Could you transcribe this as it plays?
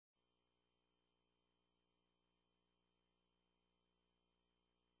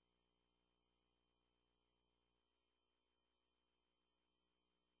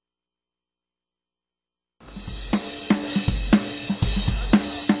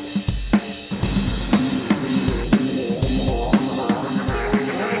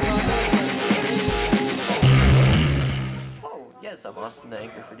Austin, the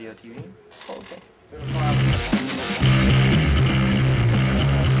anchor for DOTV. Oh, okay.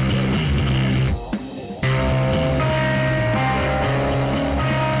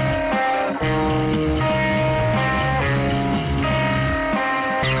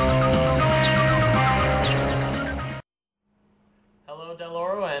 Hello, Del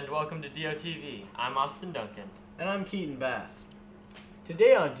Oro, and welcome to DOTV. I'm Austin Duncan. And I'm Keaton Bass.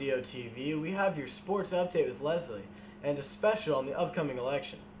 Today on DOTV, we have your sports update with Leslie and a special on the upcoming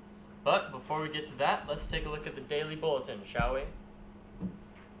election. But before we get to that, let's take a look at the daily bulletin, shall we?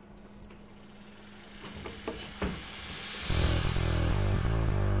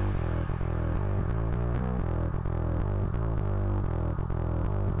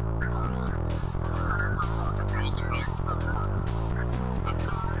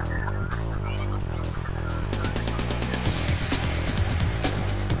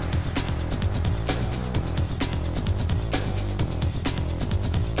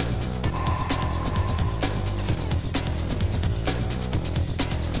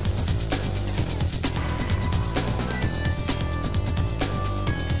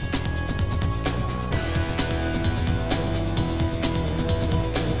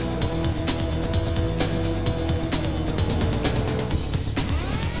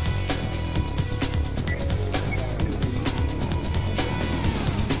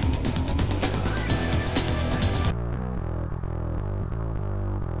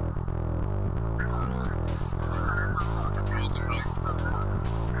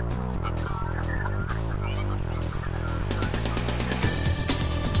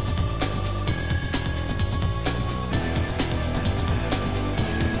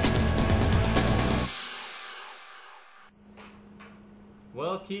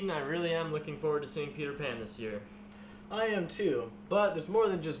 Well, Keaton, I really am looking forward to seeing Peter Pan this year. I am too, but there's more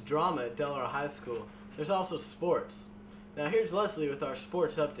than just drama at Del Oro High School. There's also sports. Now here's Leslie with our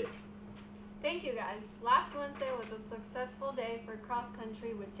sports update. Thank you guys. Last Wednesday was a successful day for cross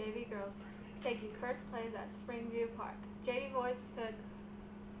country with JV girls taking first place at Springview Park. JV boys took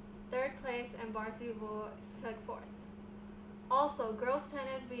third place and varsity boys took fourth. Also, girls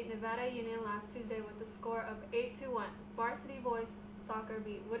tennis beat Nevada Union last Tuesday with a score of 8-1. Varsity boys soccer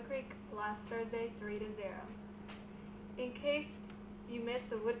beat Wood Creek last Thursday 3-0. In case you missed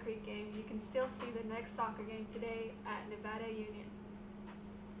the Wood Creek game, you can still see the next soccer game today at Nevada Union.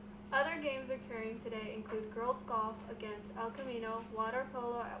 Other games occurring today include girls golf against El Camino, water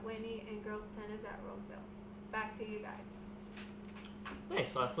polo at Whitney, and girls tennis at Roseville. Back to you guys.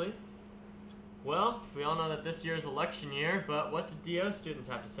 Thanks, Leslie. Well, we all know that this year is election year, but what do DO students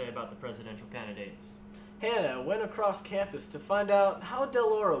have to say about the presidential candidates? Hannah went across campus to find out how Del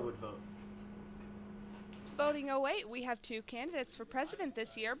Oro would vote. Voting 08, we have two candidates for president this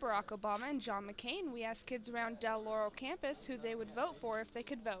year, Barack Obama and John McCain. We asked kids around Del Oro campus who they would vote for if they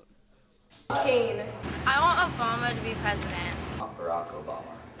could vote. McCain. I want Obama to be president. Barack Obama.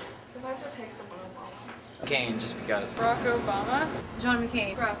 If I have to pick someone, Obama. McCain, just because. Barack Obama. John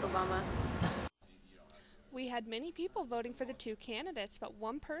McCain. Barack Obama. We had many people voting for the two candidates, but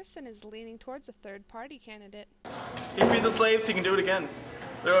one person is leaning towards a third-party candidate. He freed the slaves, he can do it again.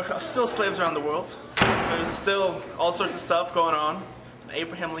 There are still slaves around the world. There's still all sorts of stuff going on.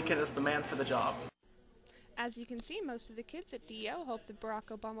 Abraham Lincoln is the man for the job. As you can see, most of the kids at DO hope that Barack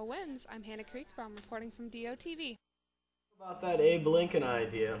Obama wins. I'm Hannah Creekbaum reporting from DOTV. About that Abe Lincoln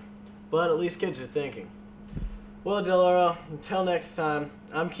idea, but at least kids are thinking. Well, Del Oro, until next time,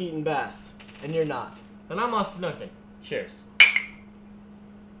 I'm Keaton Bass, and you're not. And I'm Austin Duncan. Cheers.